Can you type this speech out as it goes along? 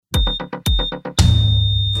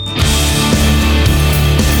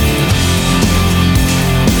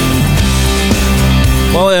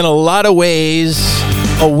Well, in a lot of ways,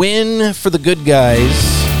 a win for the good guys,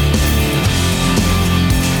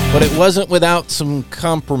 but it wasn't without some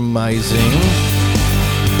compromising.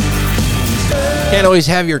 Can't always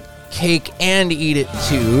have your cake and eat it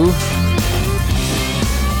too.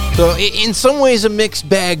 So in some ways a mixed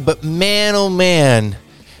bag, but man, oh man,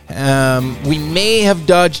 we may have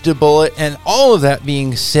dodged a bullet. And all of that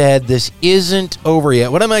being said, this isn't over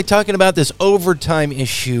yet. What am I talking about? This overtime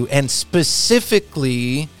issue, and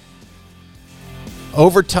specifically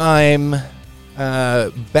overtime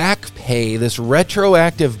back pay, this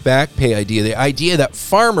retroactive back pay idea, the idea that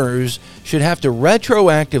farmers should have to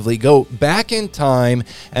retroactively go back in time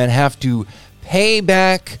and have to pay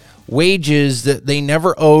back wages that they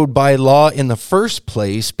never owed by law in the first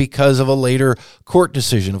place because of a later court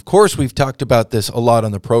decision. Of course, we've talked about this a lot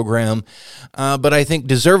on the program, but I think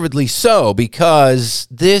deservedly so, because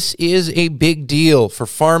this is a big deal for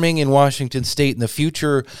farming in Washington State and the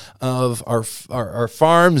future of our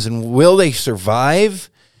farms, and will they survive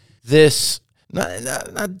this?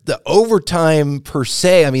 Not the overtime per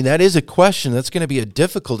se. I mean, that is a question. That's going to be a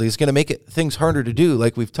difficulty. It's going to make things harder to do,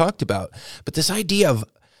 like we've talked about. But this idea of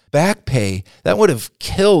back pay, that would have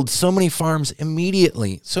killed so many farms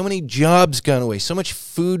immediately. So many jobs gone away, so much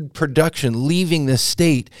food production leaving the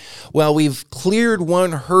state. Well, we've cleared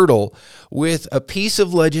one hurdle with a piece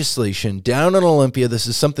of legislation down in Olympia. This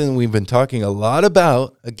is something we've been talking a lot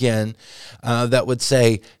about, again, that would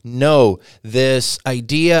say, no, this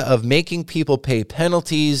idea of making people pay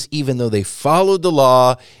penalties even though they followed the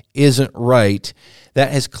law isn't right.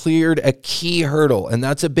 That has cleared a key hurdle, and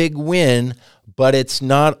that's a big win. But it's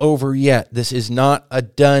not over yet. This is not a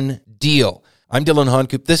done deal. I'm Dylan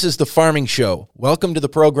Honkoop. This is The Farming Show. Welcome to the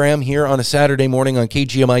program here on a Saturday morning on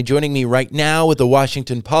KGMI. Joining me right now with the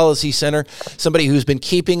Washington Policy Center, somebody who's been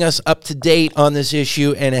keeping us up to date on this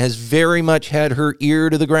issue and has very much had her ear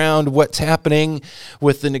to the ground. What's happening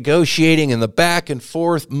with the negotiating and the back and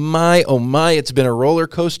forth? My, oh my, it's been a roller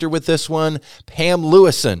coaster with this one. Pam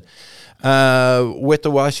Lewison with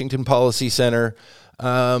the Washington Policy Center.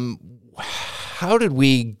 How did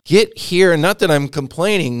we get here? Not that I'm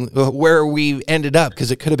complaining where we ended up, because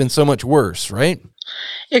it could have been so much worse, right?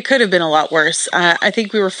 It could have been a lot worse. I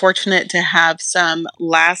think we were fortunate to have some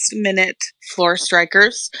last-minute floor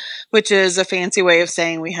strikers, which is a fancy way of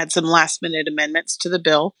saying we had some last-minute amendments to the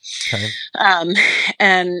bill. Okay.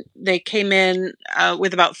 And they came in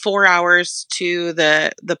with about 4 hours to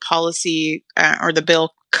the policy or the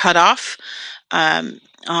bill cutoff on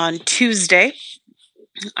Tuesday.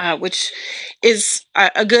 Which is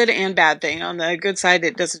a good and bad thing. On the good side,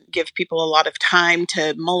 it doesn't give people a lot of time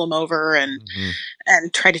to mull them over and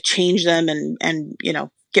try to change them and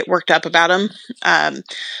get worked up about them.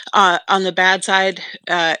 On the bad side,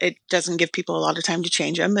 it doesn't give people a lot of time to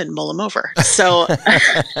change them and mull them over. So.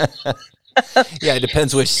 Yeah, it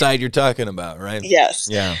depends which side you're talking about, right? Yes.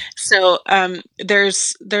 Yeah. So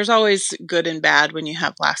there's always good and bad when you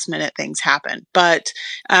have last minute things happen. But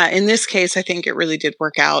in this case, I think it really did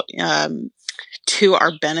work out to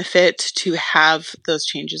our benefit to have those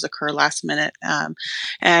changes occur last minute.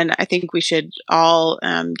 And I think we should all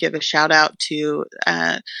give a shout out to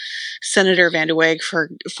Senator Van de Weg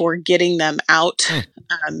for getting them out.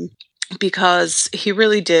 Because he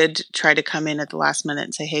really did try to come in at the last minute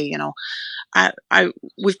and say, hey,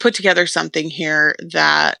 we've put together something here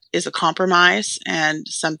that is a compromise and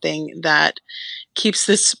something that keeps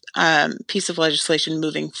this piece of legislation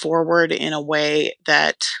moving forward in a way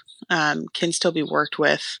that can still be worked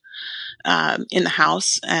with in the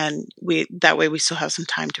House. And that way we still have some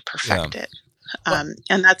time to perfect it.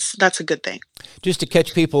 And that's a good thing. Just to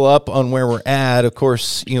catch people up on where we're at, of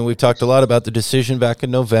course, we've talked a lot about the decision back in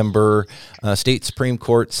November, state Supreme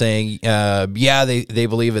Court saying, they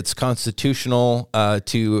believe it's constitutional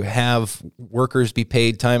to have workers be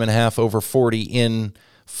paid time and a half over 40 in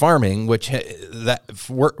farming, which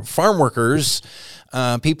farm workers,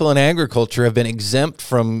 people in agriculture have been exempt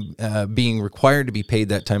from being required to be paid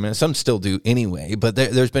that time, and some still do anyway, but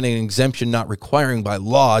there's been an exemption not requiring by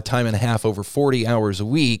law time and a half over 40 hours a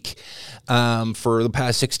week for the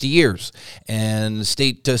past 60 years. And the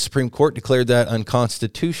state Supreme Court declared that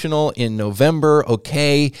unconstitutional in November.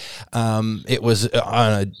 Okay, it was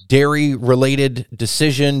on a dairy-related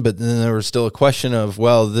decision, but then there was still a question of,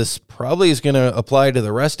 well, this probably is going to apply to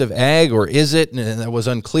the rest of ag, or is it? And that was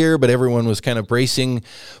unclear, but everyone was kind of bracing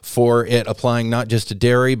for it applying not just to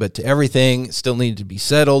dairy, but to everything. It still needed to be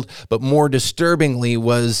settled. But more disturbingly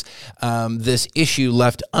was this issue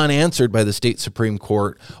left unanswered by the state Supreme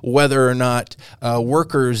Court, whether or not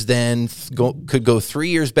workers then could go 3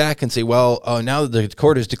 years back and say, well, now that the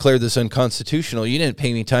court has declared this unconstitutional, you didn't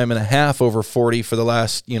pay me time and a half over 40 for the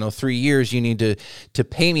last 3 years. You need to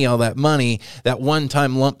pay me all that money. That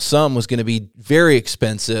one-time lump sum was going to be very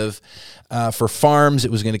expensive for farms.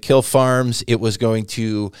 It was going to kill farms. It was going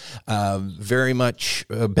to very much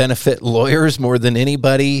benefit lawyers more than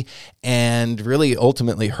anybody, and really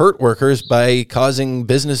ultimately hurt workers by causing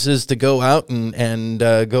businesses to go out and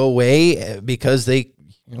go away because they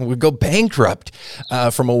would go bankrupt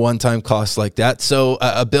from a one-time cost like that. So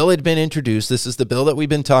a bill had been introduced. This is the bill that we've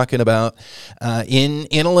been talking about. In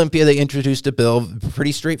Olympia, they introduced a bill,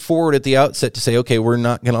 pretty straightforward at the outset, to say, okay, we're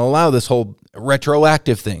not going to allow this whole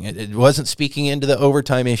retroactive thing. It wasn't speaking into the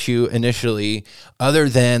overtime issue initially, other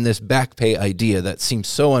than this back pay idea that seems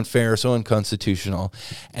so unfair, so unconstitutional.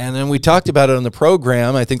 And then we talked about it on the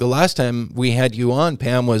program. I think the last time we had you on,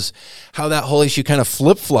 Pam, was how that whole issue kind of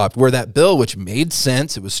flip-flopped, where that bill, which made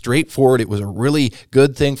sense, it was straightforward, it was a really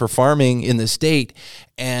good thing for farming in the state,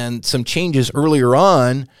 and some changes earlier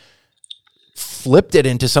on flipped it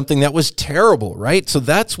into something that was terrible, right? So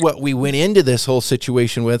that's what we went into this whole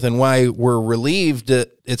situation with, and why we're relieved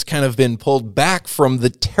that it's kind of been pulled back from the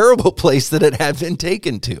terrible place that it had been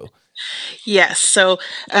taken to. Yes. So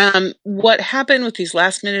what happened with these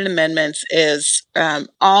last minute amendments is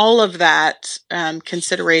all of that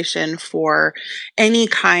consideration for any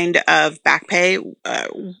kind of back pay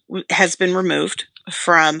has been removed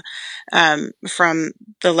from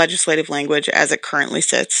the legislative language as it currently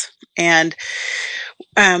sits. And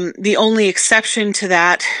the only exception to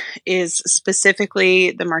that is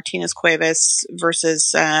specifically the Martinez Cuevas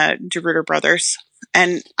versus DeRuyter Brothers.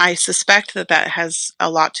 And I suspect that has a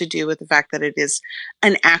lot to do with the fact that it is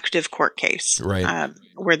an active court case, right,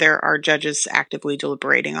 where there are judges actively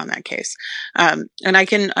deliberating on that case. And I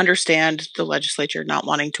can understand the legislature not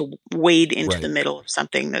wanting to wade into the middle of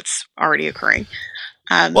something that's already occurring.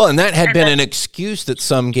 Well, and that had been an excuse that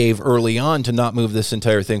some gave early on to not move this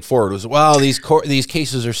entire thing forward. It was, well, these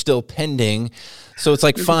cases are still pending, so it's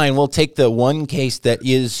like, fine, we'll take the one case that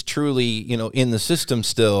is truly, in the system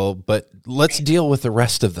still, but let's deal with the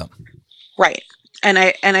rest of them. Right. And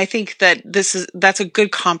I think that that's a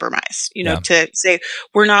good compromise, to say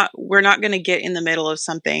we're not going to get in the middle of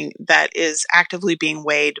something that is actively being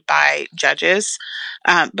weighed by judges.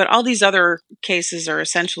 But all these other cases are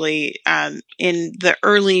essentially in the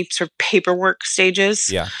early sort of paperwork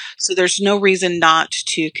stages. Yeah. So there's no reason not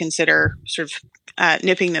to consider sort of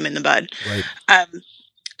nipping them in the bud. Right.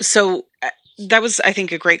 So that was, I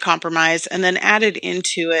think, a great compromise. And then added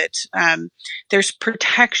into it, there's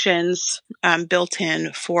protections built in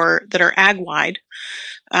that are ag-wide.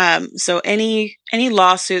 So any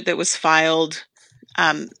lawsuit that was filed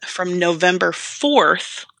from November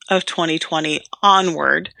 4th of 2020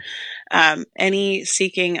 onward, any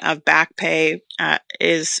seeking of back pay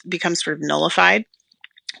becomes sort of nullified,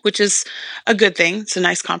 which is a good thing. It's a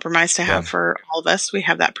nice compromise to have for all of us. We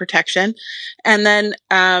have that protection. And then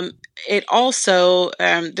it also,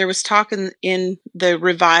 there was talk in the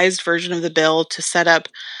revised version of the bill to set up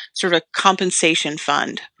sort of a compensation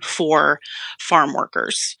fund for farm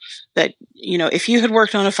workers. That, if you had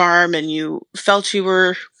worked on a farm and you felt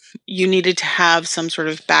you needed to have some sort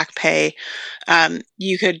of back pay,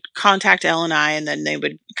 you could contact L&I and then they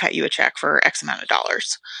would cut you a check for X amount of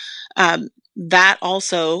dollars. That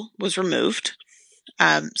also was removed.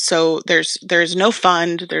 So there's no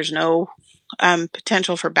fund, there's no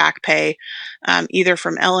potential for back pay, either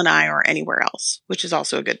from L&I or anywhere else, which is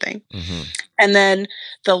also a good thing. Mm-hmm. And then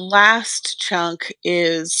the last chunk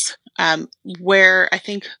is where I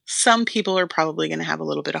think some people are probably going to have a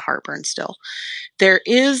little bit of heartburn still. There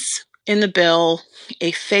is in the bill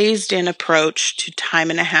a phased-in approach to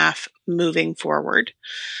time and a half moving forward.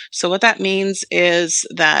 So what that means is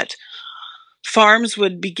that farms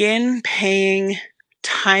would begin paying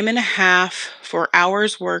time and a half for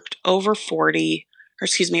hours worked over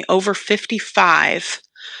 55,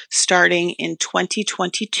 starting in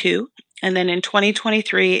 2022. And then in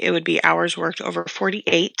 2023, it would be hours worked over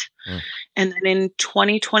 48. And then in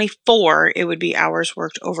 2024, it would be hours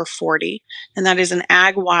worked over 40. And that is an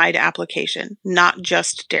ag-wide application, not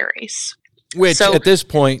just dairies. Which at this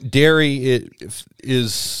point, dairy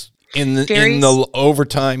is in the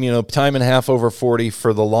overtime, time and a half over 40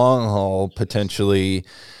 for the long haul, potentially.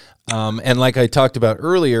 And like I talked about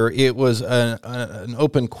earlier, it was an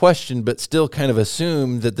open question, but still kind of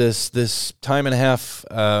assumed that this time and a half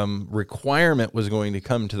requirement was going to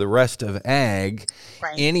come to the rest of ag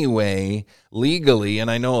anyway, legally. And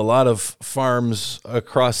I know a lot of farms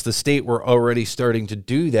across the state were already starting to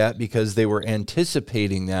do that because they were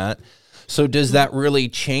anticipating that. So does that really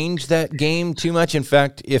change that game too much? In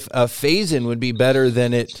fact, if a phase-in would be better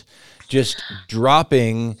than it just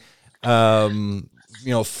dropping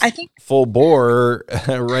I think full bore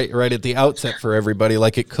right at the outset for everybody,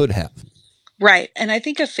 like it could have. Right. And I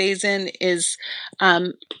think a phase-in is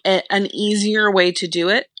an easier way to do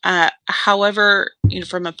it. However,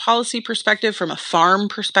 from a policy perspective, from a farm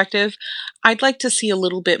perspective, I'd like to see a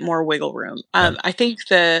little bit more wiggle room. I think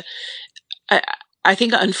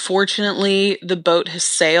unfortunately the boat has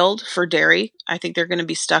sailed for dairy. I think they're going to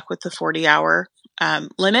be stuck with the 40-hour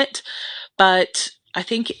limit. But I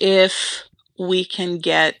think if we can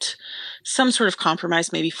get some sort of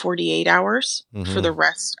compromise, maybe 48 hours for the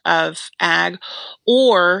rest of ag,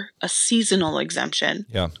 or a seasonal exemption.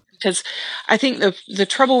 Yeah. Because I think the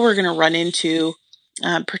trouble we're going to run into,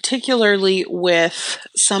 particularly with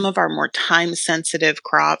some of our more time-sensitive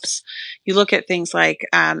crops, you look at things like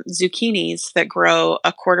zucchinis that grow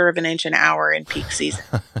 1/4 of an inch an hour in peak season.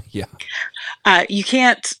 Yeah. You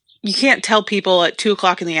can't tell people at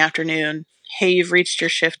 2:00 in the afternoon, hey, you've reached your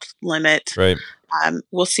shift limit. Right.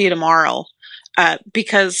 We'll see you tomorrow.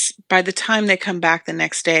 Because by the time they come back the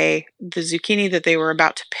next day, the zucchini that they were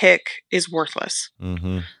about to pick is worthless.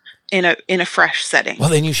 Mm-hmm. In a fresh setting. Well,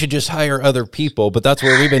 then you should just hire other people. But that's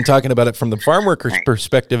where we've been talking about it from the farm workers'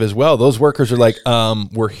 perspective as well. Those workers are like,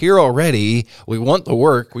 we're here already. We want the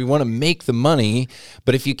work. We want to make the money.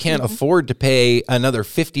 But if you can't afford to pay another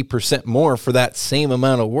 50% more for that same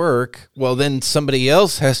amount of work, well, then somebody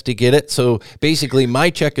else has to get it. So basically my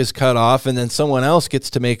check is cut off and then someone else gets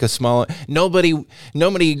to make a small. Nobody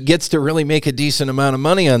gets to really make a decent amount of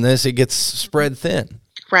money on this. It gets spread thin.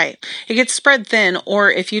 Right. It gets spread thin, or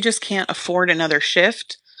if you just can't afford another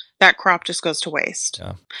shift, that crop just goes to waste.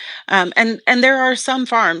 Yeah. And there are some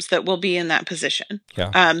farms that will be in that position.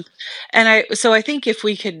 Yeah. So I think if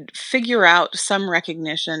we could figure out some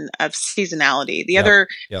recognition of seasonality, the other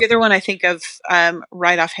one I think of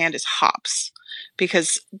right offhand is hops,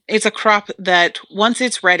 because it's a crop that once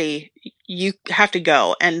it's ready, you have to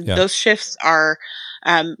go, and those shifts are,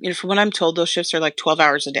 from what I'm told, those shifts are like 12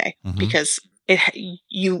 hours a day because.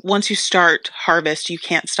 Once you start harvest, you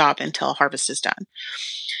can't stop until harvest is done.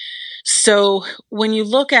 So when you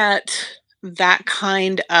look at that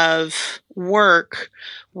kind of work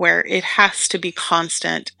where it has to be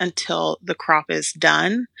constant until the crop is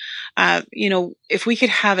done, if we could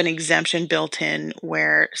have an exemption built in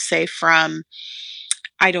where, say, from,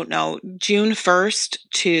 I don't know, June 1st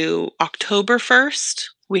to October 1st,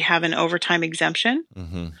 we have an overtime exemption,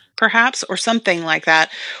 perhaps, or something like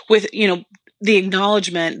that, with, the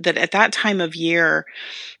acknowledgement that at that time of year,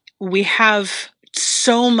 we have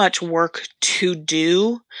so much work to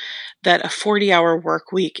do that a 40-hour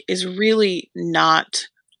work week is really not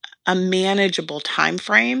a manageable time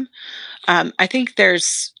frame. I think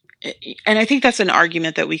that's an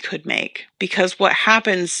argument that we could make, because what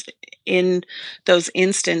happens in those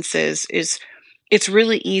instances is it's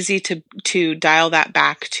really easy to dial that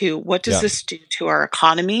back to what does this do to our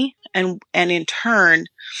economy, and in turn,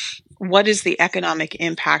 what is the economic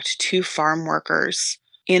impact to farm workers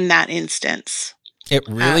in that instance? It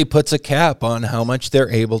really puts a cap on how much they're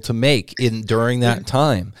able to make during that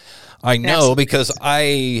time. I know because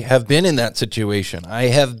I have been in that situation. I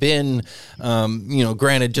have been,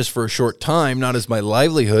 granted just for a short time, not as my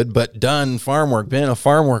livelihood, but done farm work, been a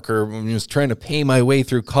farm worker, was trying to pay my way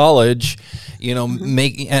through college,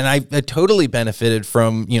 and I totally benefited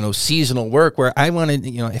from, seasonal work where I wanted,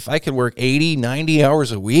 if I could work 80, 90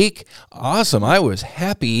 hours a week, awesome. I was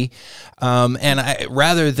happy. And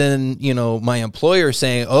rather than, my employer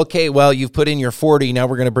saying, okay, well, you've put in your 40, now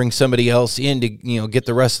we're going to bring somebody else in to, get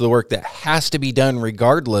the rest of the work that has to be done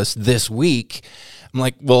regardless this week. I'm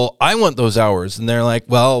like, well, I want those hours. And they're like,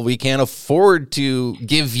 well, we can't afford to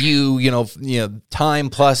give you, time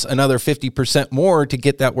plus another 50% more to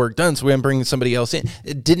get that work done. So we're bringing somebody else in.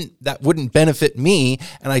 That wouldn't benefit me.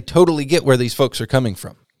 And I totally get where these folks are coming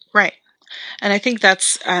from. Right. And I think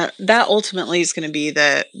that ultimately is going to be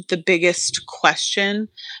the biggest question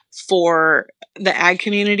for the ag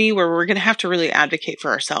community, where we're going to have to really advocate for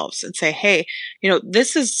ourselves and say, hey,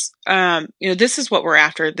 this is what we're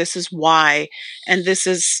after. This is why, and this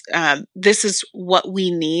is what we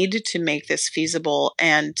need to make this feasible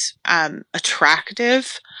and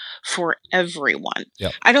attractive for everyone.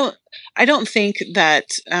 Yep. I don't think that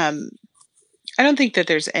I don't think that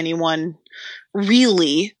there's anyone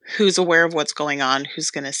really who's aware of what's going on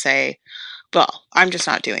who's going to say, well, I'm just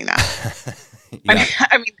not doing that. Yeah.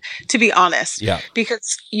 I mean, to be honest, Yeah.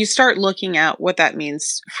 because you start looking at what that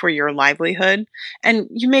means for your livelihood and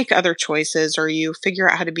you make other choices or you figure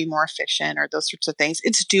out how to be more efficient or those sorts of things.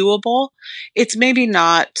 It's doable. It's maybe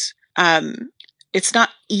not, it's not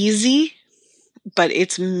easy, but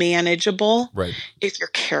it's manageable Right. if you're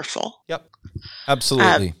careful. Yep.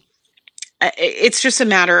 Absolutely. It's just a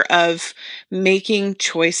matter of making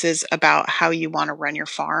choices about how you want to run your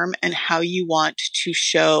farm and how you want to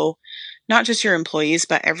show not just your employees,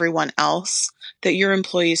 but everyone else that your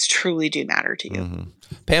employees truly do matter to you. Mm-hmm.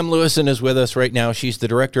 Pam Lewison is with us right now. She's the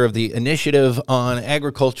director of the Initiative on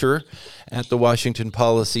Agriculture at the Washington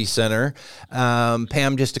Policy Center.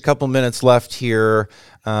 Pam, just a couple minutes left here.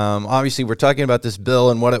 Obviously, we're talking about this bill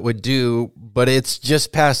and what it would do, but it's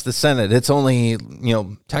just passed the Senate. It's only,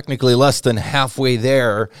 technically less than halfway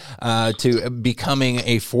there to becoming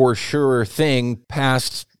a for sure thing,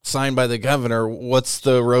 passed, signed by the governor. What's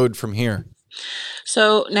the road from here?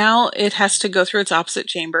 So now it has to go through its opposite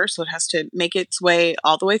chamber. So it has to make its way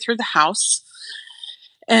all the way through the House.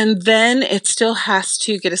 And then it still has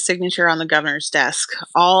to get a signature on the governor's desk.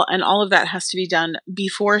 All of that has to be done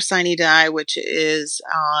before sine die, which is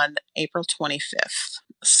on April 25th.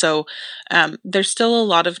 So there's still a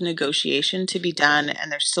lot of negotiation to be done,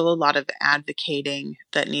 and there's still a lot of advocating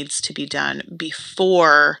that needs to be done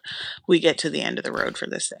before we get to the end of the road for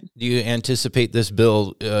this thing. Do you anticipate this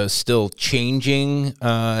bill still changing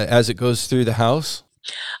as it goes through the House?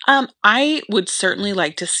 I would certainly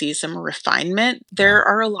like to see some refinement. There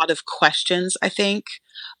are a lot of questions, I think,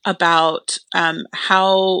 about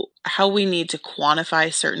how we need to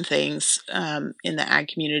quantify certain things in the ag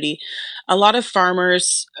community. A lot of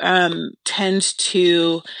farmers tend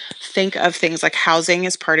to think of things like housing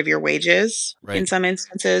as part of your wages in some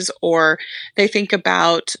instances, or they think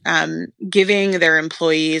about giving their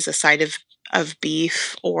employees a side of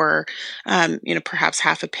beef or, perhaps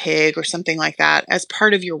half a pig or something like that as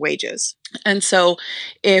part of your wages. And so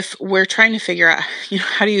if we're trying to figure out,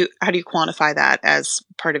 how do you quantify that as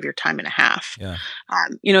part of your time and a half? Yeah.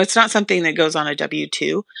 It's not something that goes on a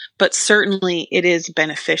W-2, but certainly it is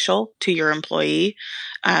beneficial to your employee.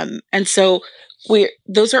 And so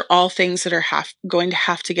those are all things that are going to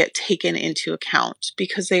have to get taken into account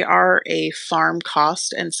because they are a farm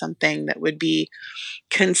cost and something that would be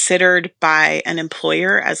considered by an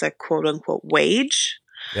employer as a quote unquote wage,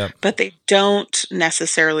 but they don't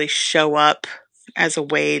necessarily show up as a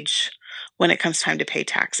wage when it comes time to pay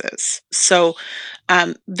taxes. So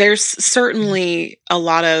there's certainly a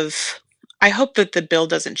lot of, I hope that the bill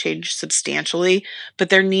doesn't change substantially, but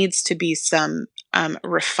there needs to be some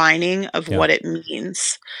refining of what it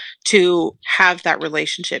means to have that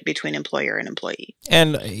relationship between employer and employee.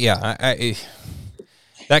 And I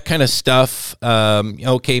that kind of stuff,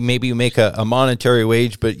 okay, maybe you make a monetary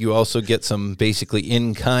wage, but you also get some basically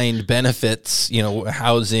in-kind benefits,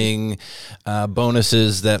 housing,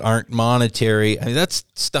 bonuses that aren't monetary. I mean, that's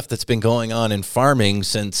stuff that's been going on in farming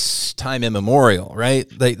since time immemorial, right?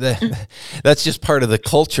 That's just part of the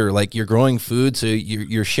culture. Like you're growing food, so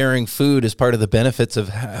you're sharing food as part of the benefits of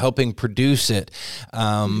helping produce it.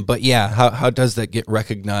 But how does that get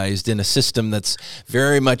recognized in a system that's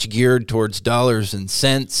very much geared towards dollars and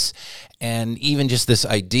cents? And even just this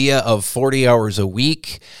idea of 40 hours a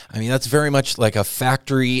week, I mean, that's very much like a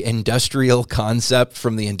factory industrial concept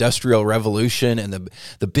from the Industrial Revolution and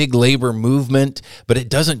the big labor movement, but it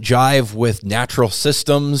doesn't jive with natural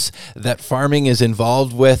systems that farming is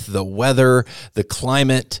involved with, the weather, the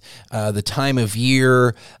climate, the time of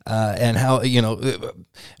year, and how,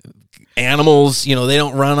 animals, they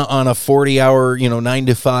don't run on a 40-hour, 9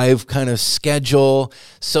 to 5 kind of schedule.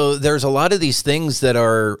 So there's a lot of these things that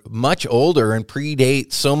are much older and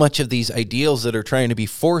predate so much of these ideals that are trying to be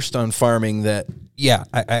forced on farming that,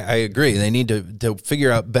 I agree. They need to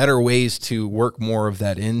figure out better ways to work more of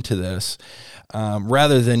that into this.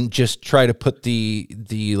 Rather than just try to put the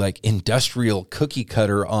like industrial cookie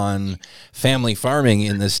cutter on family farming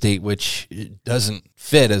in the state, which doesn't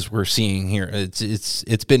fit as we're seeing here.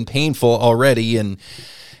 It's been painful already, and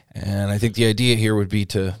I think the idea here would be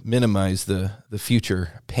to minimize the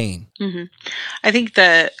future pain. Mm-hmm. I think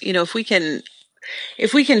that if we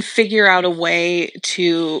can figure out a way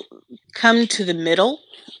to come to the middle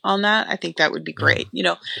on that, I think that would be great.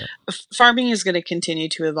 Farming is going to continue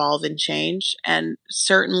to evolve and change. And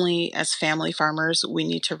certainly as family farmers, we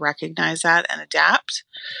need to recognize that and adapt.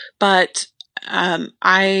 But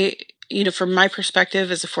from my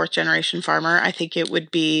perspective as a fourth generation farmer, I think it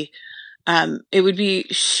would be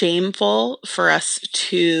shameful for us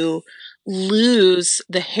to lose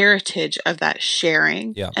the heritage of that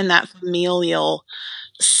sharing Yeah. and that familial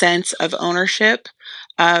sense of ownership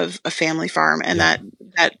of a family farm and that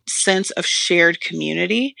sense of shared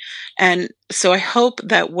community. And so I hope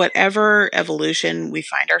that whatever evolution we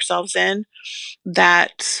find ourselves in,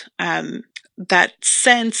 that that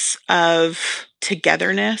sense of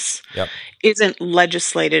togetherness isn't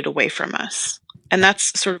legislated away from us. And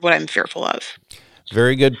that's sort of what I'm fearful of.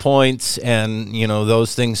 Very good points. And,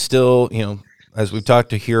 those things still, as we've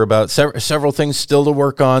talked to here about, several things still to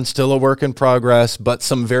work on, still a work in progress, but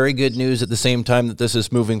some very good news at the same time that this is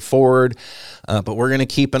moving forward. But we're going to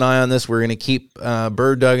keep an eye on this. We're going to keep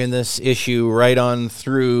bird dogging this issue right on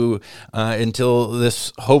through until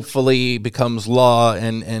this hopefully becomes law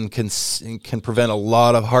and can prevent a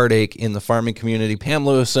lot of heartache in the farming community. Pam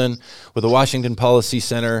Lewison with the Washington Policy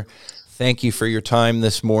Center, thank you for your time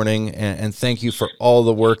this morning, and thank you for all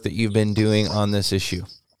the work that you've been doing on this issue.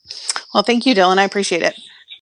 Well, thank you, Dylan. I appreciate it.